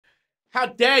How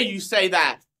dare you say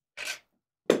that?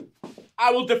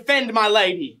 I will defend my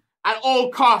lady at all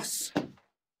costs.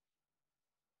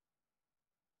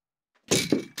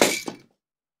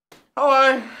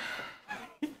 Hello.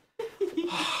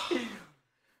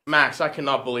 Max, I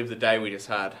cannot believe the day we just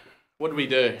had. What did we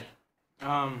do?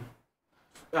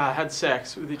 Had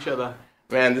sex with each other.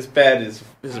 Man, this bed is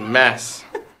a mess.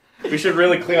 We should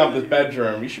really clean up this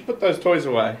bedroom. You should put those toys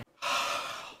away.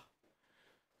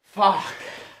 Fuck.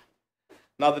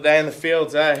 Another day in the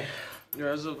fields, eh?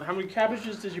 Yeah, so how many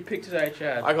cabbages did you pick today,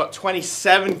 Chad? I got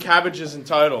 27 cabbages in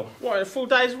total. What, a full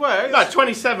day's work? No,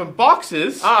 27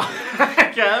 boxes. Oh,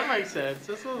 okay, that makes sense.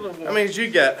 That's a little more. How many did you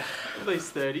get? At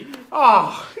least 30.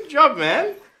 Oh, good job,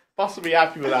 man. Boss will be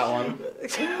happy with that one.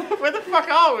 Where the fuck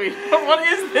are we? What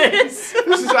is this?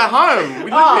 This is at home.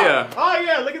 We live here. Oh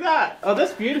yeah, look at that. Oh,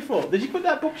 that's beautiful. Did you put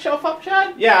that bookshelf up,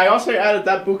 Chad? Yeah, I also added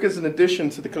that book as an addition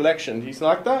to the collection. Do you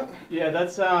like that? Yeah,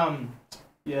 that's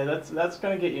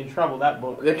gonna get you in trouble, that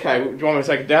book. Okay, do you want me to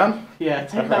take it down? Yeah,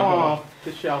 take that one off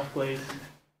the shelf, please.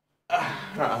 Alright,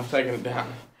 I'm taking it down.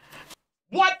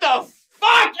 What the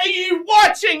fuck are you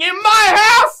watching in my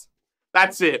house?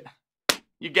 That's it.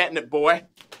 You're getting it, boy.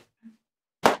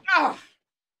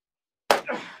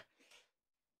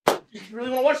 You really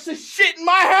want to watch this shit in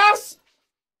my house?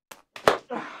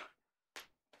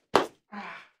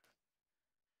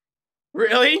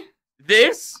 Really?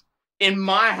 This? In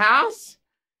my house?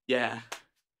 Yeah.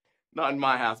 Not in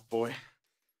my house, boy.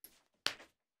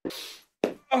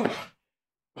 In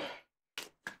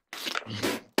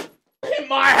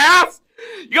my house?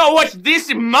 You gonna watch this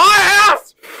in my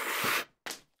house?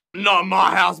 Not in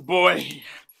my house, boy.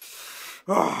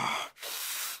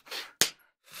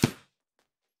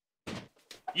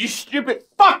 You stupid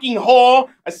fucking whore!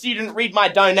 I see you didn't read my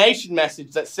donation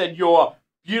message that said you're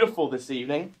beautiful this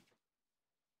evening.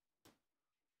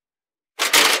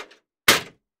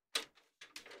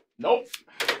 Nope.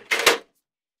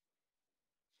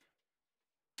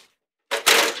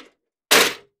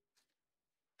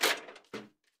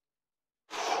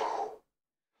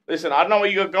 Listen, I don't know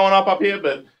what you got going up here,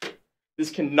 but this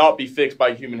cannot be fixed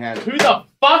by human hands. Who the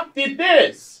fuck did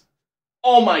this?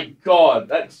 Oh my god,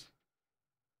 that's...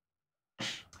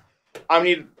 I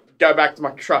need to go back to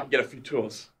my truck and get a few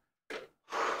tools.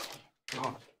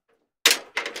 God.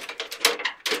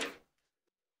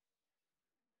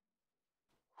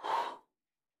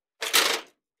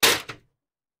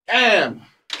 Damn.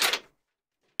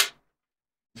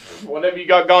 Whatever you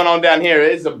got going on down here,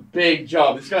 it is a big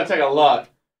job. It's going to take a lot.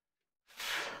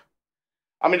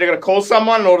 I'm either going to call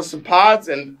someone and order some parts,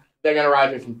 and they're going to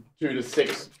arrive here from 2 to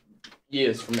 6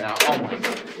 years from now. Oh my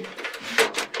god.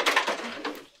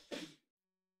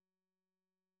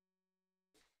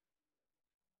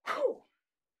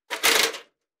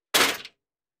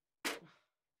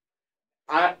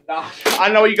 I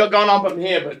know what you got going on up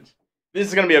here, but this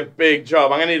is going to be a big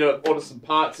job. I'm going to need to order some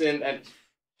parts in and...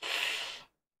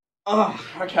 Oh,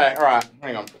 okay, alright,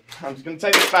 hang on. I'm just going to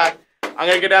take this back. I'm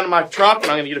going to go down to my truck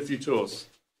and I'm going to get a few tools.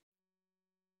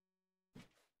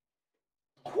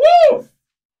 Woo!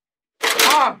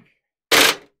 Ah!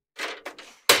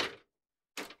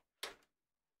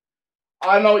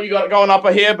 I know what you got going up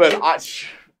here, but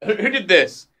who did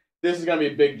this? This is going to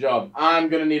be a big job. I'm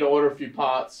going to need to order a few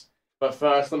parts. But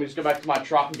first, let me just go back to my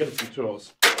truck and get a few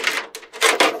tools.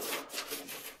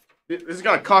 This is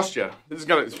going to cost you. It's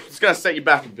going to set you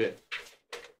back a bit.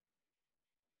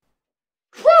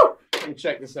 Woo! Let me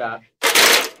check this out.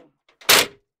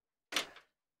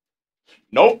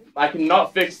 Nope, I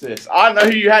cannot fix this. I don't know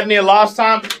who you had in here last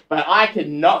time, but I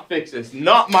cannot fix this.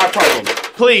 Not my problem.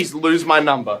 Please lose my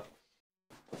number.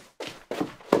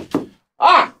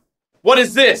 Ah! What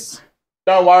is this?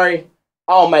 Don't worry,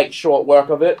 I'll make short work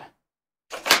of it.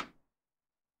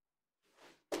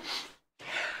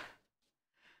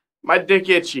 My dick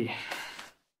itchy.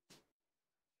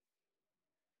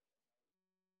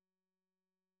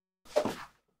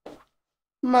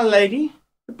 My lady,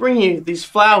 I bring you these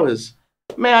flowers.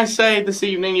 May I say this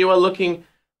evening you are looking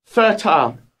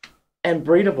fertile and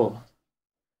breedable.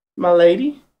 My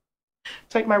lady,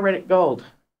 take my Reddit gold.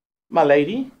 My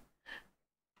lady.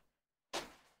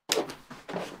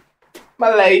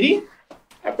 My lady,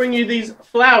 I bring you these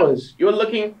flowers. You are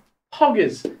looking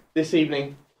poggers this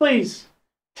evening. Please.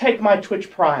 Take my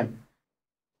Twitch Prime.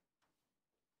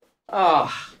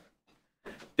 Ah,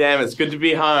 damn, it's good to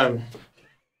be home.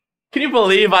 Can you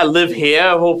believe I live here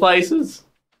of all places?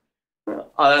 Oh,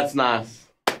 that's nice.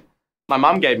 My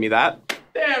mum gave me that.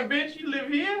 Damn, bitch, you live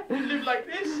here? You live like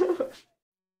this?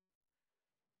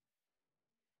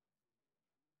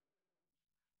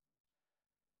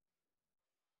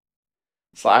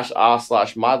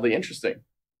 /r/mildly interesting.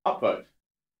 Upvote.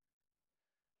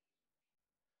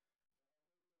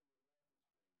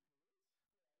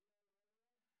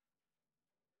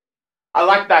 I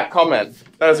like that comment.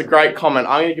 That was a great comment.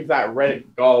 I'm going to give that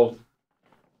Reddit gold.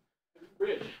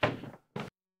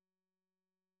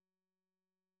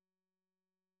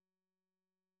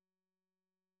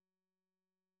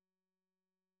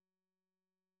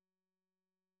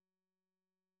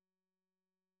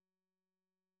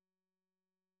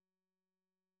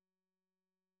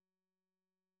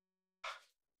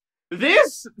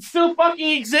 This still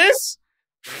fucking exists?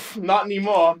 Not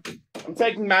anymore. I'm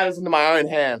taking matters into my own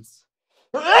hands.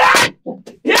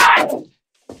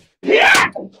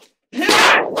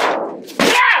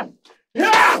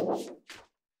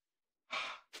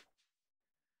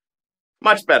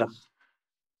 Much better.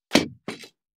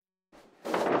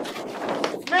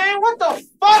 Man, what the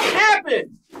fuck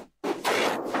happened?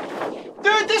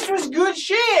 Dude, this was good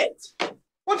shit.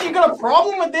 What, you got a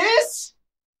problem with this?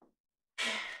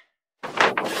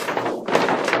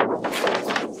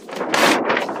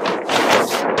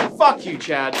 Fuck you,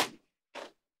 Chad.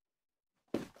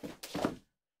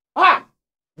 Ah!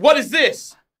 What is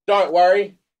this? Don't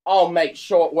worry. I'll make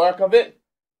short work of it.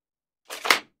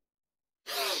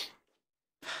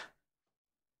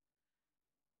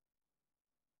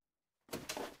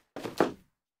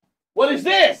 What is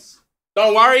this?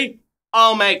 Don't worry.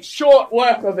 I'll make short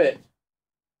work of it.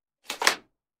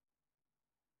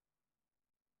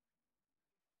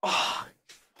 Oh,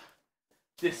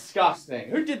 disgusting.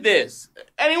 Who did this?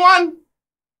 Anyone?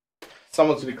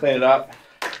 Someone's gonna clean it up.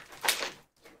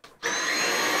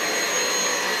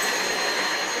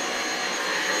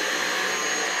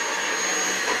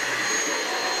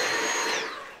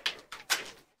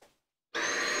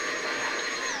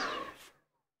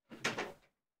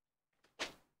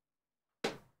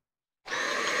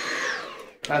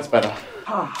 That's better.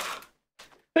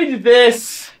 Who did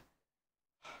this?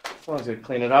 Someone's gonna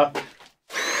clean it up.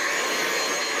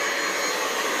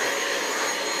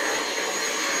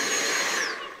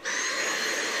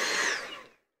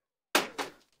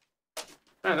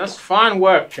 Man, that's fine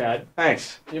work, Chad.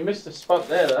 Thanks. You missed a spot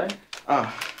there, though.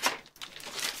 Ah.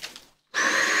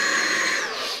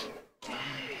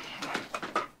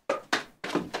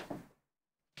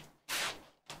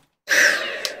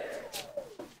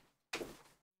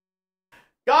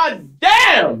 God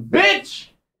damn, bitch!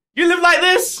 You live like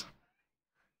this?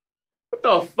 What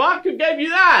the fuck? Who gave you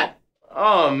that?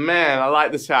 Oh man, I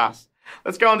like this house.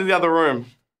 Let's go into the other room.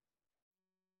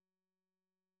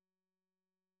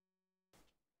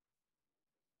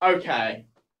 Okay.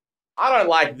 I don't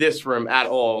like this room at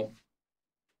all.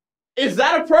 Is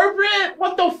that appropriate?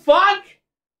 What the fuck?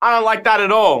 I don't like that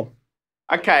at all.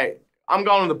 Okay, I'm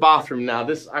going to the bathroom now.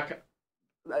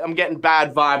 I'm getting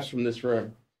bad vibes from this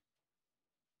room.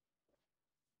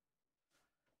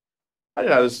 I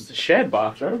didn't know this was a shared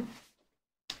bathroom.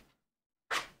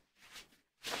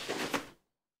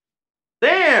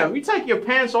 Damn, you take your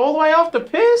pants all the way off to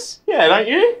piss? Yeah, don't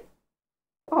you?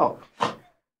 Oh.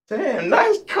 Damn,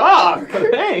 nice cock.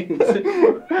 Thanks.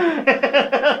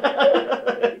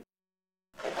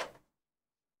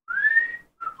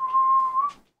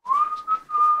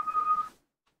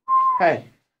 Hey.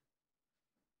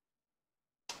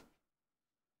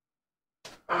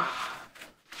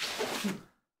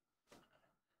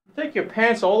 Take your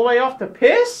pants all the way off to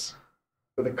piss?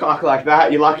 With a cock like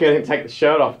that, you're lucky I didn't take the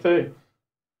shirt off too.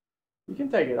 You can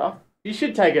take it off. You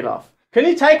should take it off. Can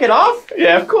you take it off?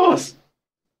 Yeah, of course.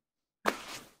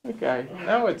 Okay,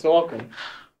 now we're talking.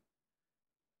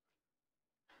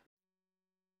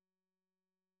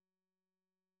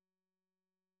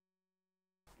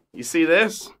 You see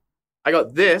this? I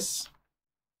got this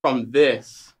from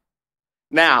this.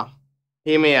 Now,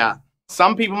 hear me out.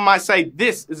 Some people might say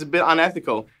this is a bit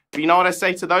unethical. But you know what I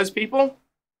say to those people?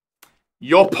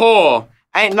 You're poor.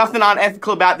 Ain't nothing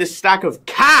unethical about this stack of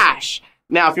cash.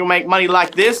 Now, if you'll make money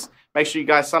like this, make sure you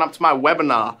guys sign up to my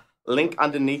webinar. Link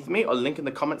underneath me or link in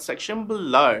the comment section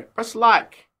below. Press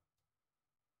like.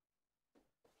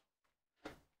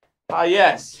 Ah,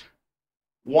 yes.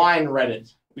 Wine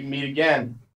Reddit. We meet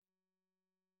again.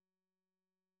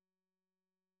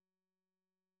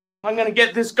 I'm gonna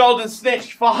get this golden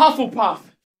snitch for Hufflepuff.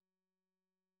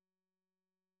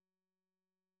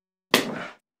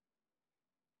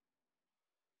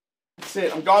 That's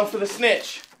it, I'm going for the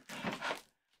snitch.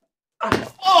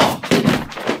 Oh!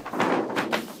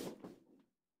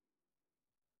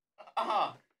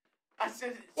 I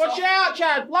said, Watch out,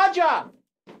 Chad! Bludger!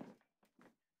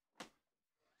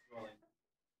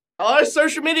 Hello,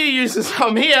 social media users.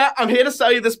 I'm here to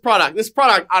sell you this product. This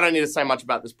product, I don't need to say much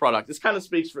about this product. This kind of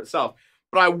speaks for itself.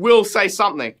 but I will say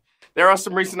something. There are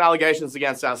some recent allegations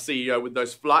against our CEO with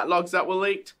those flight logs that were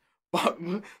leaked, but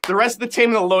the rest of the team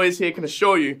and the lawyers here can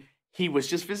assure you he was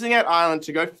just visiting that island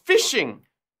to go fishing.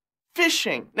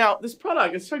 Fishing. Now, this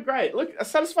product is so great. Look, a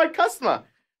satisfied customer.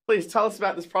 Please tell us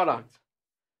about this product.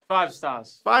 5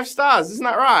 stars. 5 stars, isn't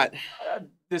that right?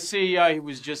 The CEO, he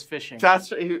was just fishing.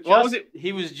 What was it?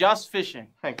 He was just fishing.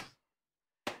 Thanks.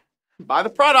 Buy the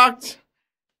product.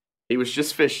 He was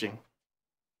just fishing.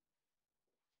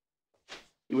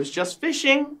 He was just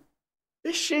fishing.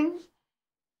 Fishing.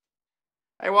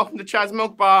 Hey, welcome to Chad's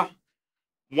Milk Bar.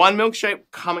 1 milkshake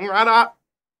coming right up.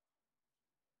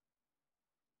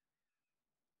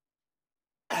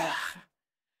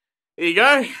 Here you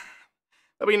go.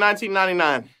 That'll be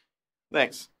 $19.99.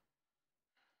 Thanks.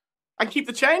 I can keep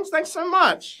the change? Thanks so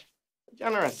much.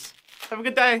 Generous. Have a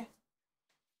good day.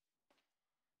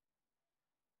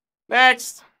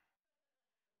 Next.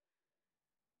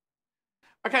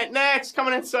 Okay, next.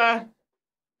 Coming in, sir.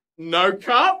 No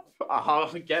cup?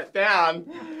 Oh, get down.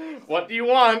 What do you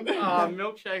want?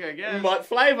 Milkshake, I guess. What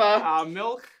flavor?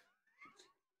 Milk.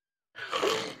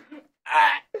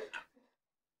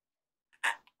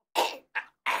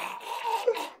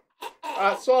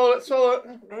 Swallow it, swallow it.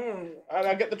 And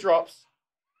I'll get the drops.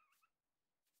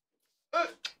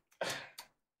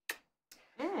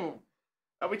 That'll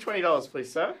be $20,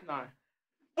 please, sir. No.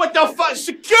 What the fuck?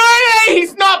 Security!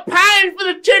 He's not paying for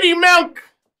the titty milk!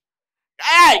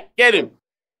 Hey, get him.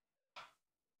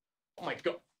 Oh my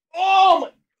god.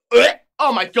 Oh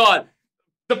my god.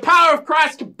 The power of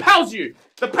Christ compels you.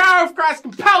 The power of Christ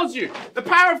compels you. The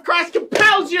power of Christ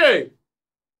compels you.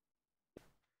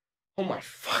 Oh my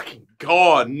fucking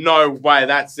god. No way,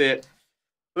 that's it.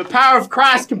 The power of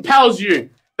Christ compels you.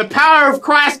 The power of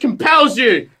Christ compels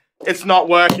you. It's not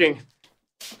working.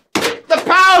 The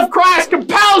power of Christ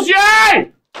compels you!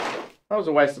 That was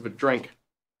a waste of a drink.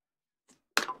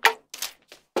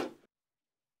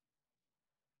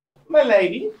 My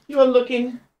lady, you are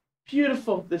looking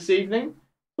beautiful this evening.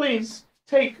 Please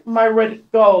take my red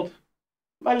gold.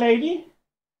 My lady?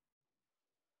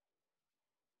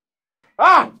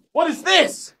 Ah! What is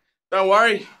this? Don't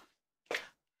worry.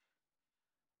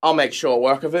 I'll make short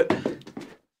work of it.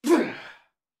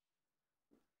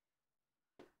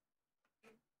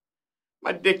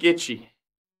 My dick itchy.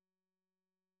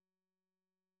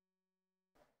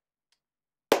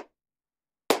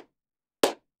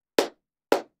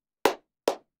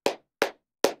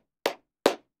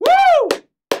 Woo!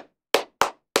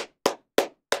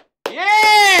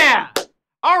 Yeah!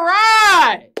 All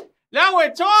right! Now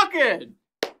we're talking!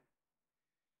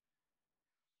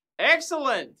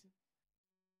 Excellent!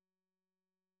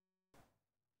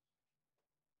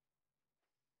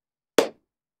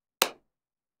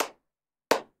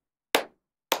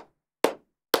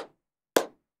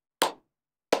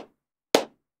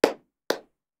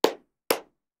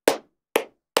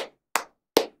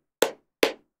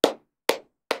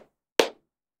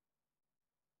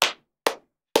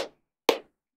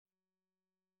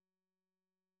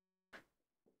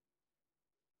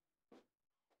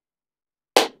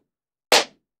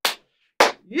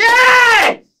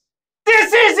 Yes!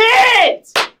 This is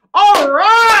it! All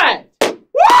right!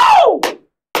 Woo!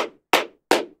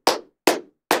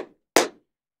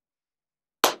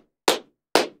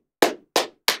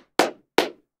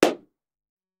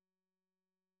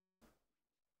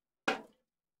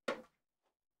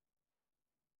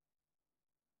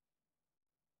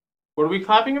 What are we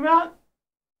clapping about?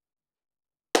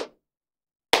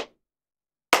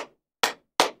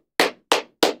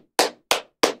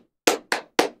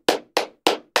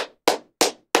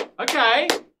 Okay.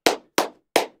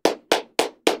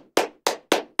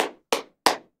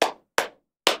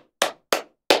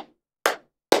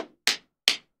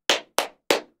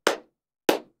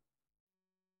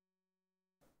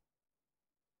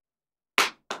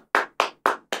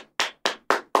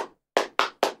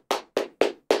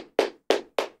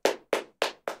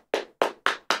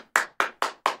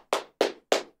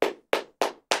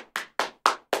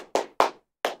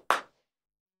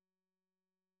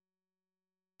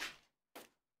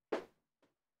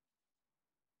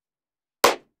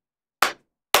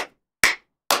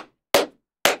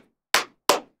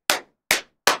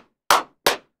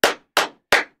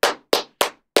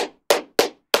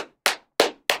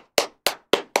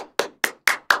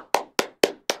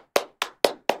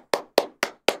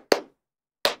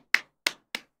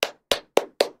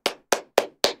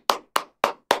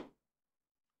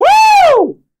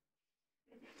 Woo!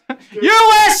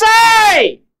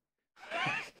 USA!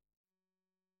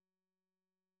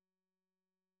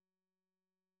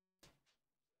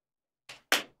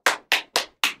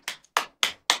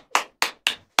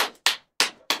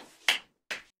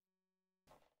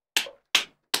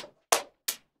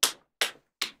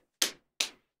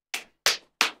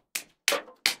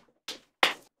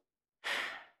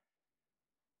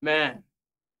 Man,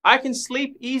 I can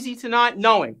sleep easy tonight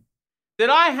knowing that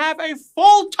I have a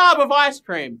full tub of ice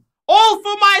cream, all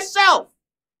for myself,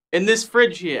 in this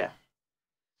fridge here.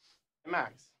 Hey,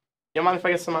 Max, you mind if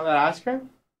I get some of that ice cream?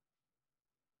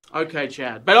 Okay,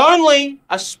 Chad, but only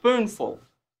a spoonful.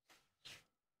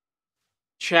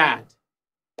 Chad,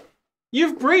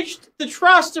 you've breached the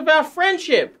trust of our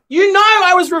friendship. You know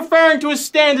I was referring to a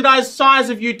standardized size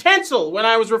of utensil when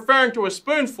I was referring to a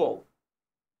spoonful.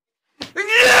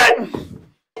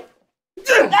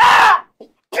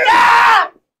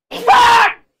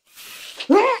 Fuck!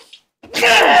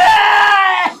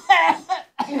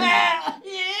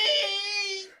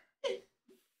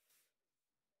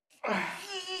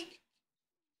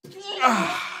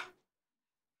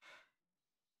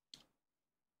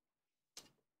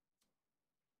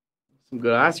 Some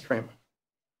good ice cream.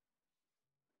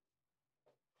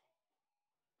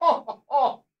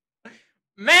 Oh,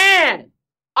 man,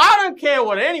 I don't care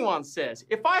what anyone says.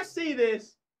 If I see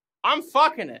this, I'm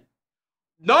fucking it.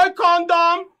 No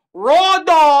condom, raw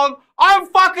dog, I'm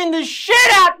fucking the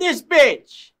shit out this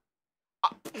bitch.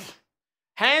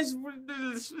 Hands,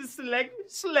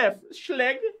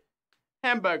 schleg,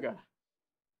 hamburger.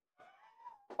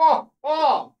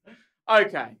 Oh.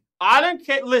 Okay, I don't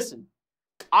care. Listen,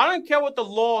 I don't care what the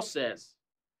law says.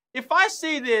 If I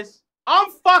see this, I'm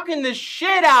fucking the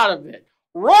shit out of it.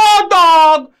 Raw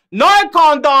dog, no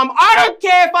condom. I don't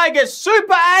care if I get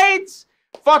super AIDS,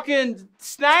 fucking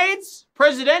snades,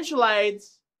 presidential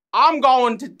AIDS. I'm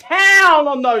going to town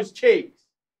on those cheeks.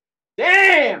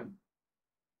 Damn.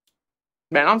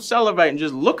 Man, I'm salivating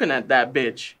just looking at that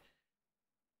bitch.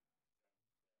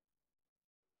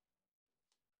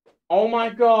 Oh my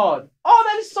God. Oh,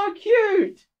 that is so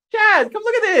cute. Chad, come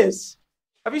look at this.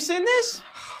 Have you seen this?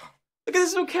 Look at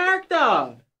this little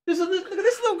character. Look at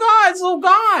this little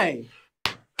guy.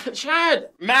 Chad,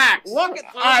 Max, look at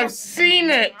I've seen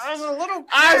it. There's a little character.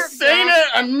 I've seen it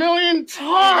a million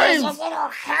times. There's a little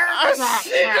character. I've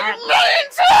seen it a million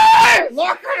times.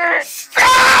 Look at it.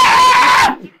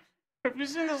 Stop! Have you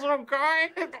seen this little guy?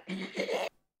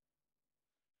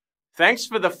 Thanks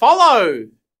for the follow,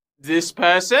 this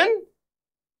person.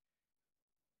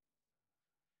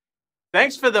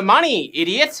 Thanks for the money,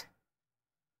 idiot.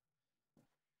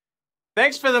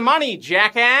 Thanks for the money,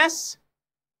 jackass.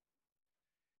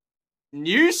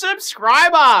 New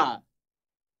subscriber.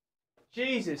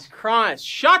 Jesus Christ.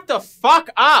 Shut the fuck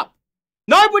up.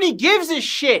 Nobody gives a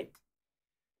shit.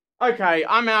 Okay,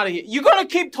 I'm out of here. You gotta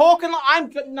keep talking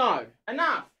like no.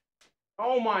 Enough.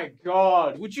 Oh my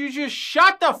God. Would you just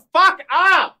shut the fuck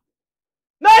up?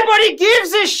 Nobody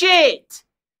gives a shit.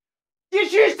 You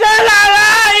just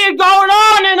you're going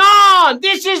on and on.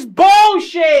 This is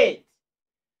bullshit.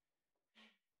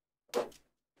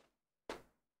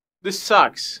 This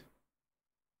sucks.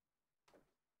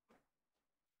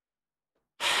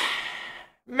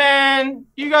 Man,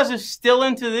 you guys are still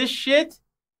into this shit?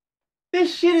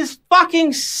 This shit is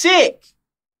fucking sick.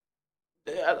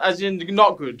 As in,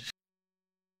 not good.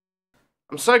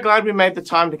 I'm so glad we made the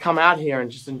time to come out here and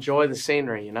just enjoy the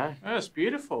scenery, you know? Oh, it's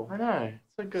beautiful. I know,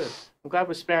 it's so good. I'm glad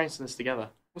we're experiencing this together.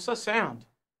 What's that sound?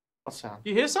 What sound?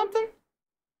 You hear something?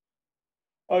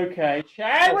 Okay,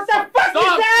 Chad, what the fuck Stop, is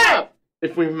that? stop.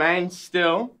 If we remain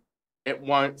still, it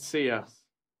won't see us.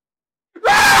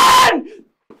 Run!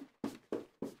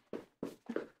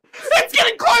 It's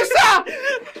getting closer!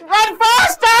 Run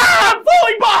faster! I'm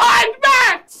falling behind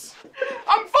Max!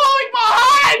 I'm falling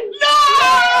behind! No!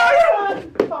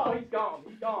 Oh, he's gone.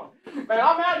 He's gone. Man,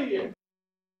 I'm out of here.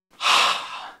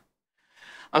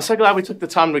 I'm so glad we took the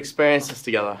time to experience this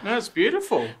together. No, it's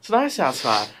beautiful. It's nice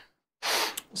outside.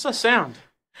 What's that sound?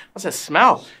 What's that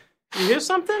smell? You hear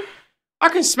something? I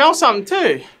can smell something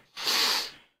too.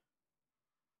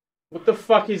 What the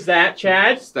fuck is that,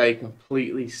 Chad? Stay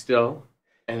completely still,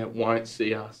 and it won't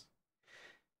see us.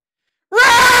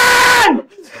 Run!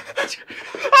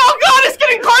 Oh God, it's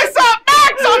getting closer!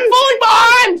 Max, I'm falling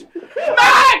behind!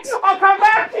 Max! I'll come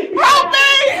back to you! Help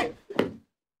me!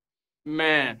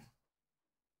 Man.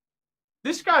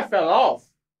 This guy fell off.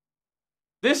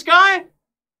 This guy?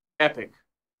 Epic.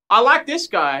 I like this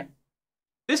guy.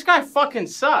 This guy fucking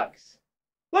sucks.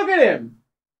 Look at him.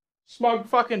 Smug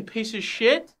fucking piece of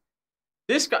shit.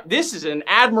 This is an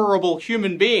admirable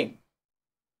human being.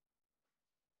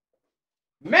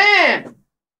 Man!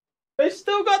 They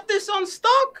still got this on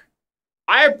stock?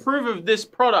 I approve of this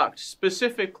product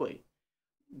specifically.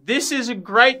 This is a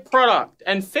great product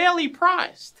and fairly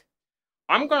priced.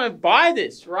 I'm gonna buy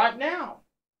this right now.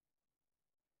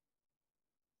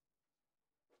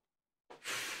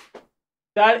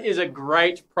 That is a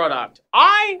great product.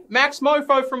 I, Max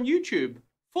Mofo from YouTube,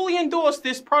 fully endorse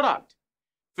this product.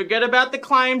 Forget about the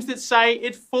claims that say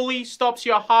it fully stops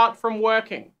your heart from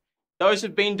working. Those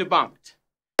have been debunked.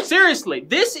 Seriously,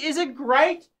 this is a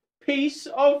great piece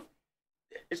of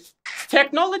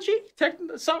technology?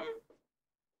 Something?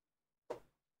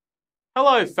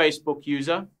 Hello, Facebook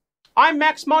user. I'm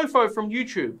Max Mofo from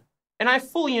YouTube, and I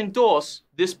fully endorse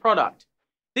this product.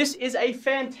 This is a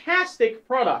fantastic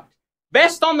product.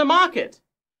 Best on the market.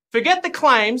 Forget the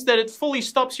claims that it fully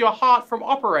stops your heart from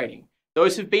operating.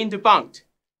 Those have been debunked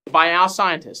by our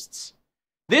scientists.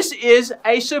 This is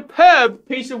a superb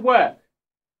piece of work.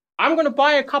 I'm going to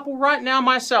buy a couple right now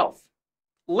myself.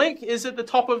 Link is at the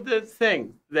top of the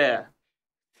thing there.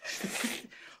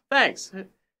 Thanks.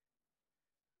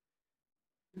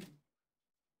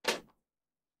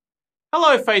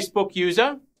 Hello, Facebook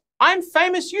user. I'm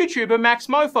famous YouTuber Max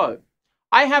Mofo.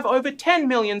 I have over 10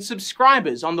 million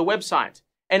subscribers on the website,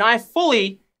 and I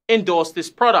fully endorse this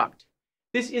product.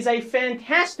 This is a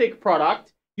fantastic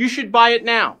product. You should buy it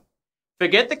now.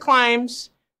 Forget the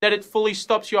claims that it fully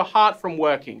stops your heart from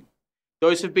working.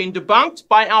 Those have been debunked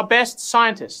by our best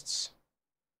scientists.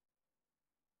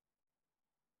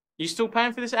 You still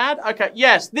paying for this ad? Okay,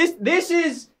 yes, this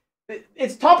is,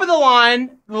 it's top of the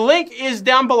line. The link is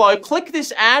down below. Click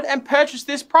this ad and purchase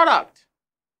this product.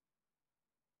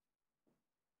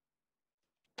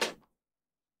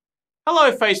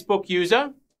 Hello, Facebook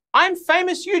user. I'm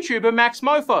famous YouTuber Max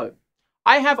Mofo.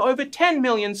 I have over 10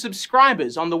 million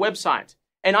subscribers on the website,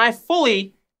 and I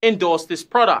fully endorse this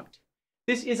product.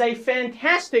 This is a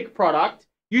fantastic product.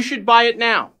 You should buy it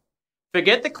now.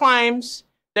 Forget the claims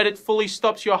that it fully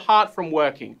stops your heart from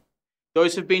working.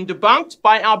 Those have been debunked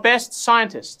by our best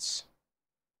scientists.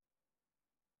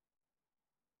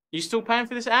 You still paying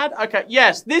for this ad? Okay,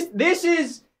 yes, this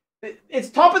is, it's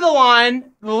top of the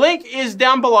line. The link is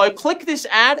down below. Click this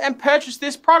ad and purchase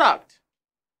this product.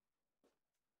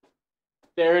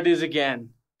 There it is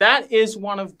again. That is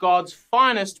one of God's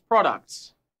finest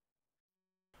products.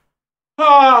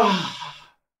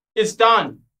 It's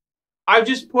done. I've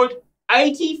just put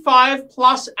 85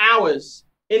 plus hours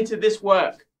into this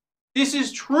work. This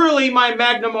is truly my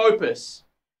magnum opus.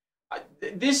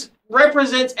 This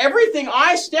represents everything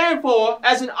I stand for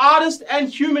as an artist and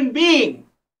human being.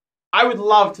 I would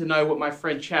love to know what my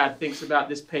friend Chad thinks about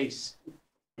this piece.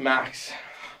 Max,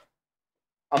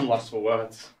 I'm lost for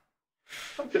words.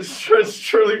 It's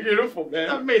truly beautiful, man.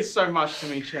 That means so much to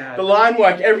me, Chad. The line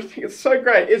work, everything, it's so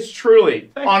great. It's truly,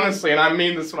 honestly, and I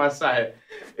mean this when I say it,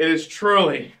 it is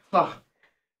truly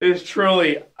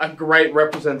a great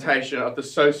representation of the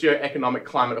socio-economic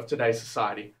climate of today's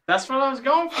society. That's what I was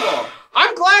going for.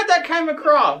 I'm glad that came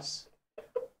across.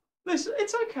 Listen,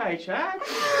 it's okay, Chad.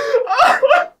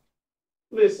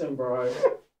 Listen, bro.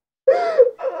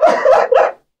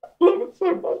 Love it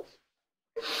so much.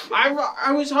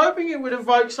 I was hoping it would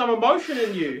evoke some emotion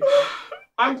in you.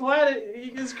 I'm glad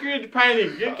it's good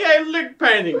painting. Okay, look,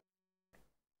 painting.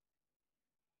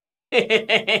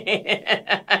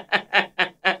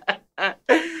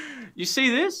 You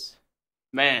see this?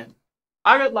 Man,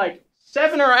 I got like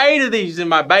 7 or 8 of these in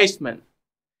my basement.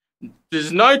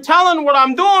 There's no telling what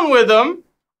I'm doing with them.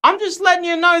 I'm just letting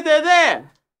you know they're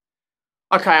there.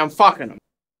 Okay, I'm fucking them.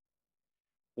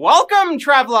 Welcome,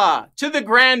 traveler, to the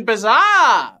Grand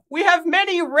Bazaar. We have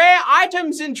many rare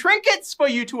items and trinkets for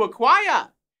you to acquire.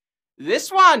 This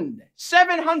one,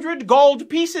 700 gold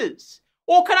pieces.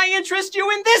 Or can I interest you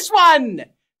in this one?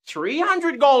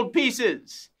 300 gold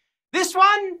pieces. This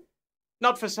one,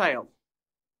 not for sale.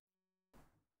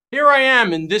 Here I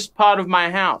am in this part of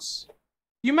my house.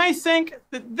 You may think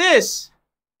that this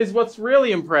is what's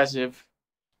really impressive,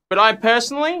 but I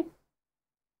personally,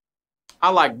 I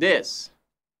like this.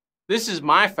 This is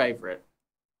my favorite.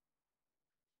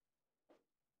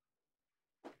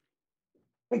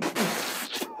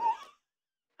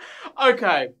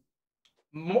 Okay.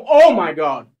 Oh my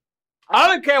God. I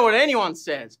don't care what anyone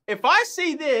says. If I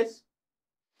see this,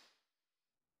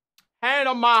 hand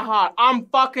on my heart, I'm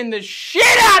fucking the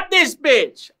shit out this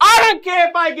bitch. I don't care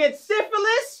if I get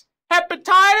syphilis,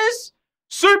 hepatitis,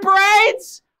 super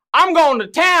AIDS. I'm going to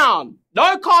town.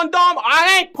 No condom.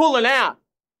 I ain't pulling out.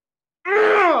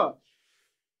 Ugh.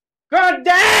 God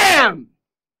damn!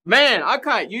 Man,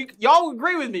 okay, y'all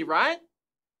agree with me, right?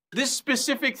 This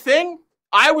specific thing,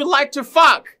 I would like to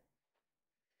fuck.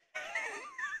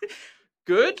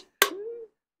 Good?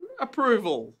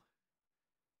 Approval.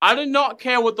 I do not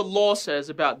care what the law says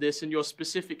about this in your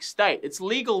specific state. It's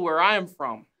legal where I am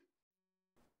from.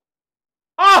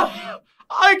 Oh,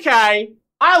 okay.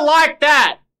 I like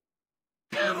that.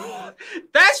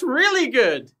 That's really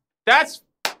good. That's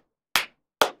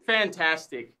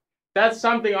fantastic. That's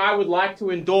something I would like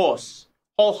to endorse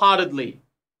wholeheartedly.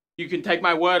 You can take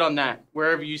my word on that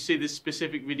wherever you see this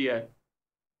specific video.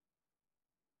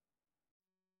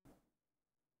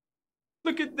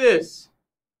 Look at this.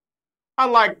 I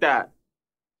like that.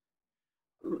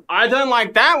 I don't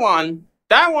like that one.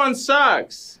 That one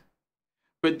sucks.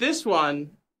 But this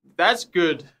one, that's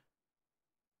good.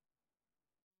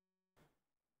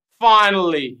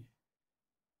 Finally.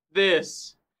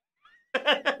 This.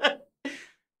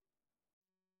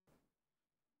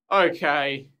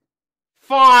 Okay.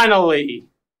 Finally.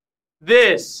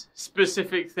 This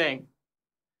specific thing.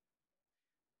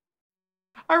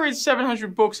 I read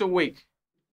 700 books a week.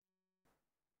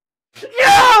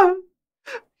 Yeah!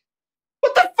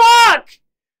 What the fuck?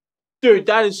 Dude,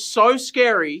 that is so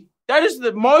scary. That is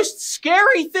the most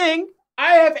scary thing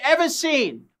I have ever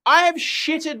seen. I have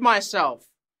shitted myself.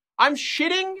 I'm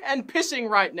shitting and pissing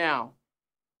right now.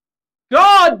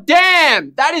 God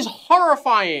damn! That is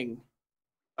horrifying.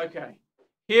 Okay,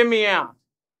 hear me out.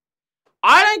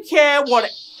 I don't care what...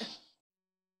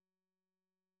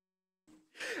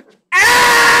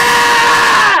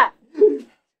 Ah!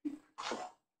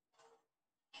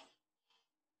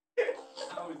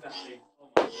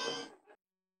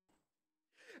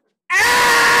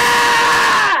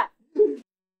 Ah!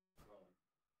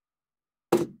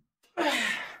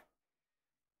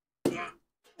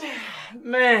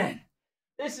 Man,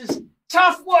 this is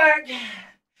tough work,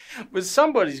 but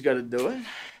somebody's got to do it.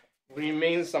 What do you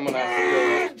mean someone has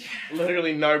to do it?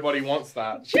 Literally nobody wants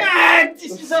that. Chad,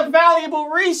 this is a valuable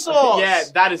resource. Yeah,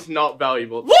 that is not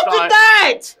valuable. Look at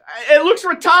that! It looks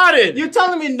retarded. You're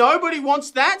telling me nobody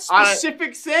wants that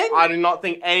specific thing? I do not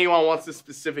think anyone wants this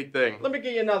specific thing. Let me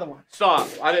get you another one. Stop.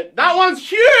 That one's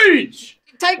huge!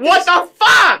 Take this. What the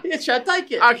fuck? Here, Chad,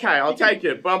 take it. Okay, I'll take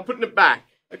it, but I'm putting it back.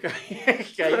 Okay,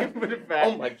 okay, you can put it back.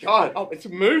 Oh my god. Oh, it's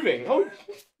moving. Oh.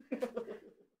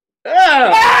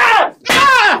 Ah!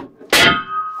 Ah!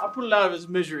 I'll put it out of his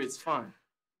misery, it's fine.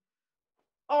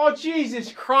 Oh,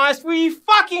 Jesus Christ, will you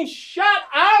fucking shut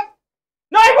up?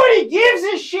 Nobody gives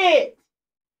a shit!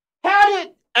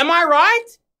 Am I right?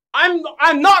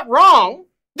 I'm not wrong.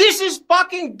 This is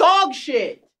fucking dog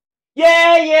shit.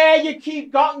 Yeah, you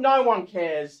keep got, no one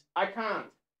cares. I can't.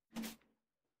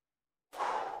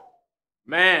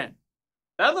 Man,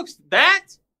 that looks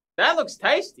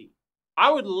tasty.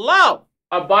 I would love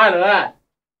a bite of that.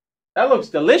 That looks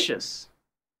delicious.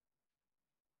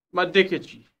 My dick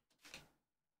itchy.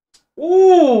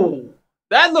 Ooh,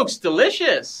 that looks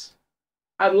delicious.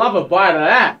 I'd love a bite of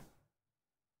that.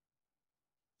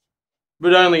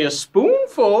 But only a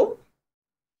spoonful.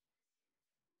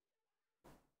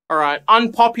 Alright,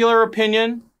 unpopular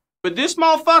opinion. But this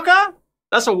motherfucker,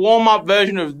 that's a warm-up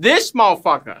version of this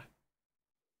motherfucker.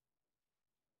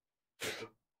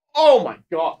 Oh my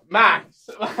god, Max!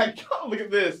 My god, look at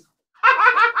this.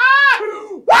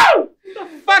 Woo! What the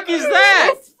fuck is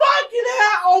that? Fucking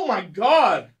hell! Oh my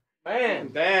god!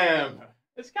 Man, Damn.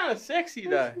 it's kind of sexy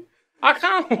though. I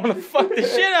kind of want to fuck the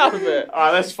shit out of it.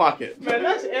 Alright, let's fuck it. Man,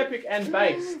 that's epic and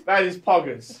based. That is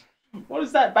poggers. What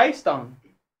is that based on?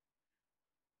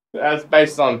 That's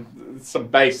based on some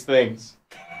base things.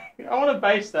 I want to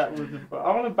base that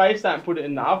and put it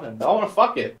in the oven. I want to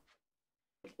fuck it.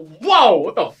 Whoa!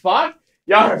 What the fuck?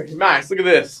 Yo, Max, look at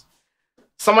this.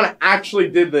 Someone actually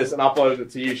did this and uploaded it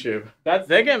to YouTube.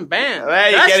 They're getting banned.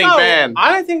 They're getting banned.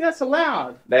 I don't think that's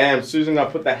allowed. Damn, Susan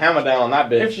gonna put the hammer down on that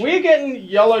bitch. If we're getting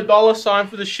yellow dollar sign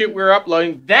for the shit we're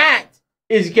uploading, that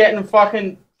is getting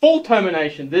fucking full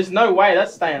termination. There's no way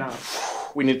that's staying up.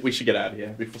 We should get out of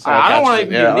here before I don't want to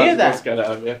catches even it. be near that. Let's get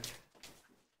out of here.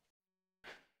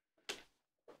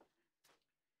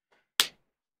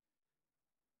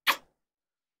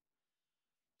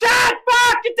 Dad,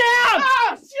 fuck! Get down!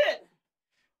 Ah, shit!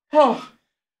 Oh,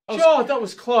 God, that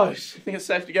was close. You think it's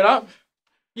safe to get up?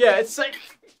 Yeah, it's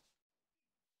safe.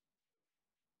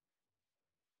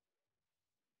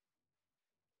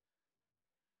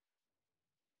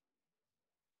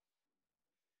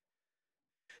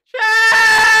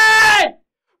 Chad!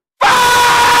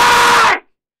 Fuck!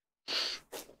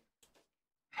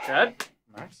 Chad?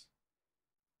 Nice.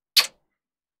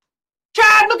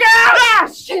 Chad, look out! Ah,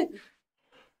 shit!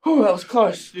 Oh, that was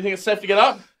close. Do you think it's safe to get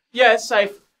up? Yeah, it's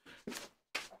safe.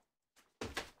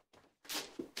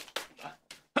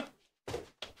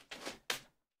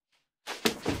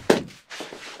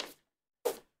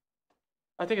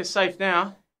 I think it's safe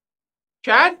now.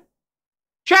 Chad?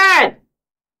 Chad!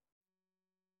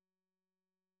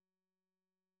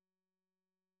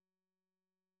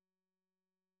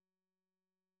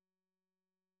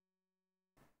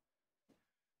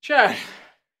 Chad,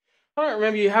 I don't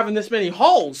remember you having this many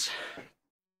holes.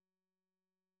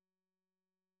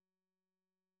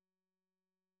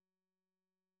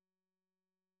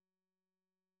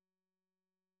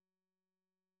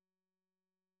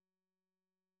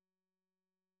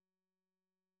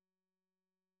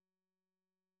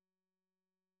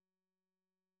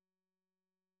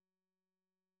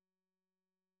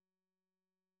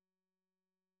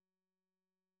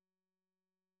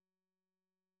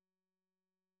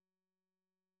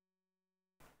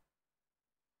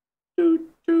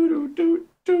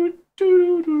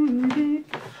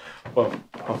 Bum,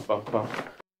 bum, bum, bum.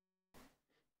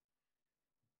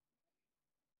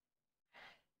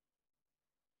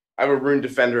 I have a Rune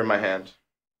Defender in my hand.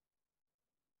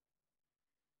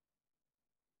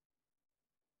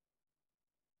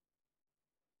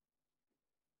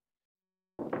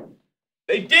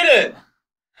 They did it!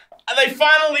 They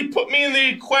finally put me in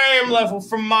the aquarium level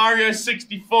from Mario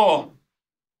 64.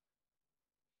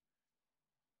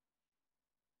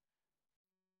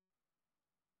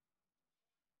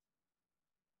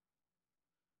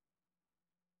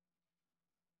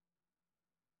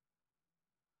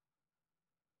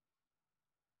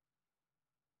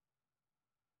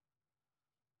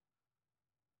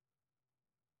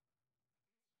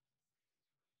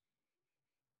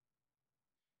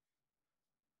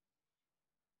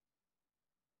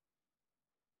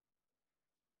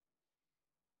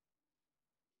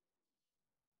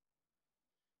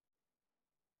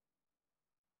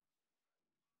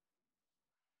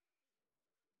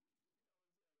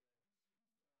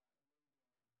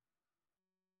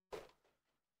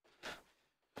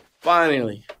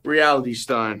 Finally, reality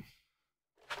stone.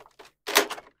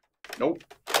 Nope.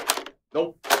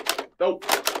 Nope. Nope.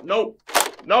 Nope.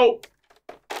 Nope.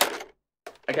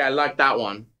 Okay, I like that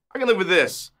one. I can live with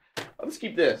this. Let's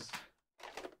keep this.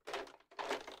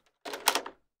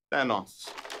 Thanos.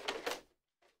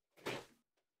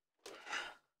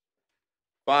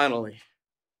 Finally,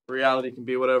 reality can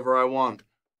be whatever I want.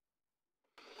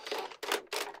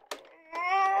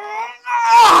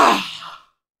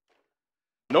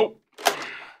 Nope.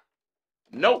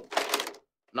 Nope.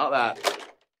 Not that.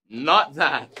 Not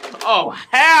that. Oh,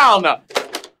 hell no.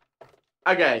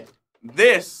 Okay.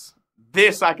 This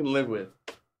I can live with.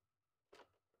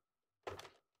 I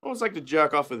almost like to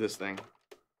jerk off with this thing.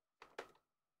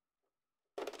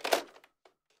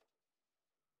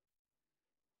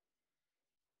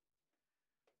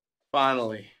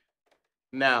 Finally.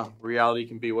 Now, reality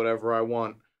can be whatever I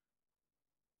want.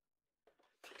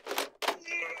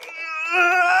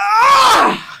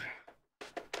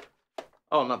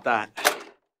 Oh, not that.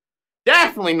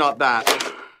 Definitely not that.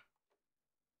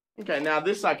 Okay, now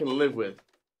this I can live with.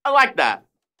 I like that.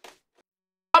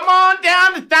 Come on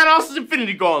down to Thanos'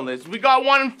 Infinity Gauntlets. We got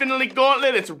one Infinity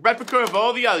Gauntlet. It's a replica of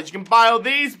all the others. You can buy all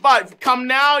these, but if you come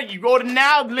now, you order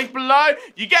now, the link below,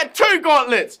 you get 2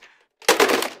 gauntlets.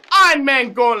 Iron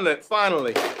Man Gauntlet,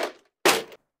 finally.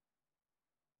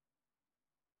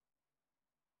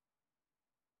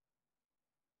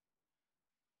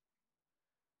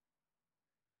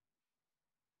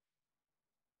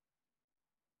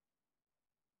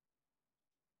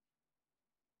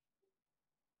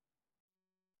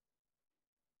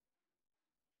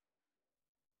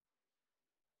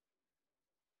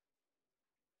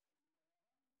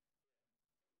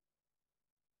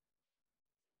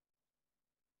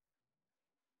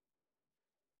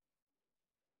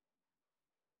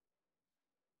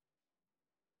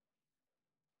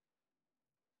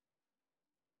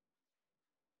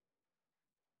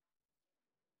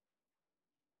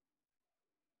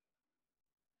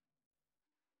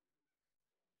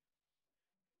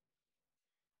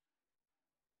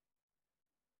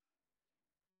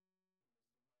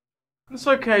 It's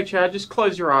okay, Chad. Just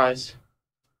close your eyes.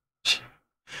 Chad!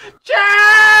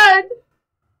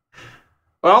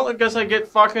 Well, I guess I get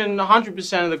fucking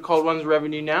 100% of the Cold One's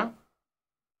revenue now.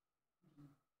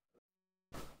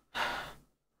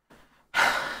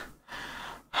 I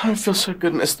don't feel so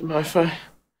good, Mr. Mofo.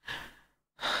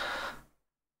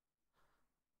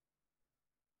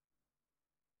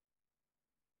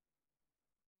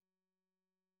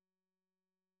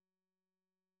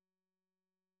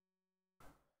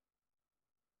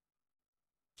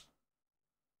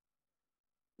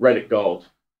 Reddit gold.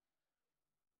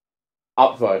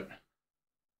 Upvote.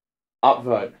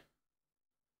 Upvote.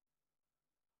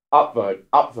 Upvote.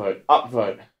 Upvote.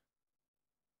 Upvote.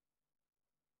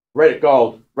 Reddit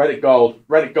gold. Reddit gold.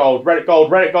 Reddit gold. Reddit gold.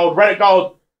 Reddit gold. Reddit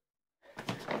gold.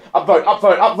 Upvote.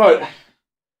 Upvote. Upvote.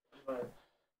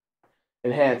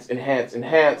 Enhance. Enhance.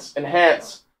 Enhance.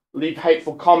 Enhance. Leave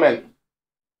hateful comment.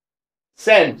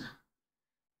 Send.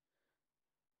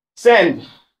 Send.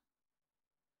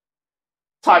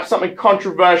 Type something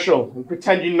controversial and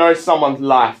pretend you know someone's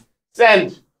life.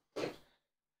 Send.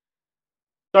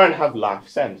 Don't have life.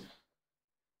 Send.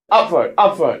 Upvote.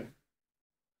 Upvote.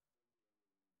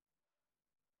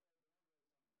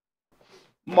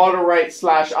 Moderate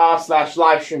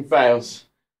 /r/livestream fails.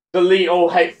 Delete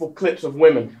all hateful clips of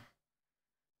women.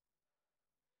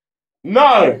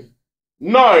 No.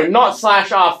 No, not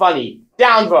 /r funny.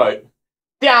 Downvote.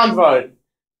 Downvote.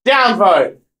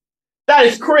 Downvote. That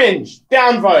is cringe.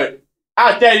 Downvote.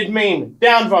 Outdated meme.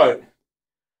 Downvote.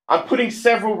 I'm putting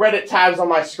several Reddit tabs on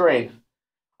my screen.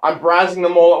 I'm browsing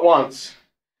them all at once.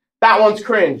 That one's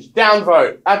cringe.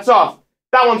 Downvote. That's off.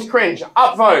 That one's cringe.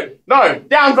 Upvote. No.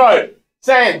 Downvote.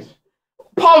 Send.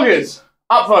 Poggers.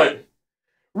 Upvote.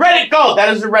 Reddit gold.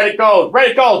 That is a Reddit gold.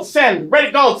 Reddit gold. Send.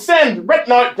 Reddit gold. Send.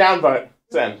 No. Downvote.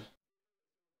 Send.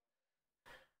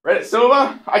 Reddit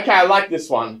silver. Okay, I like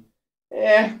this one.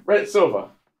 Yeah. Reddit silver.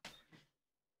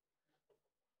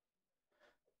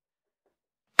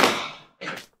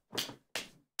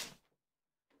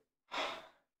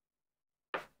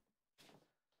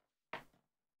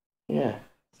 Yeah,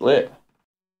 it's lit.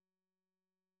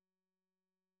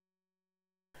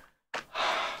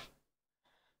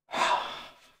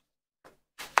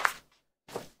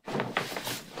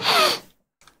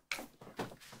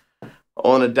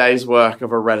 All in a day's work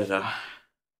of a Redditor.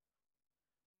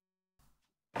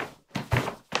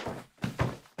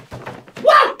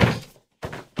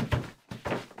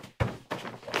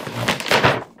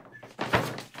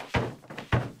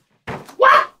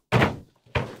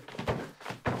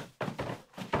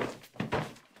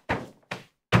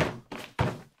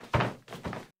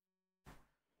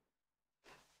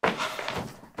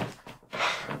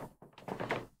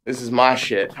 This is my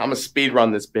shit. I'ma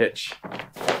speedrun this bitch.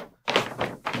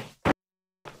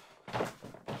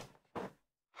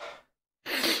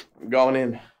 I'm going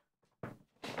in.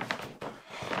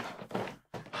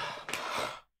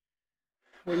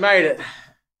 We made it.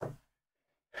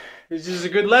 This is a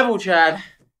good level, Chad.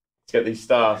 Let's get these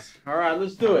stars. Alright,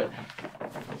 let's do it.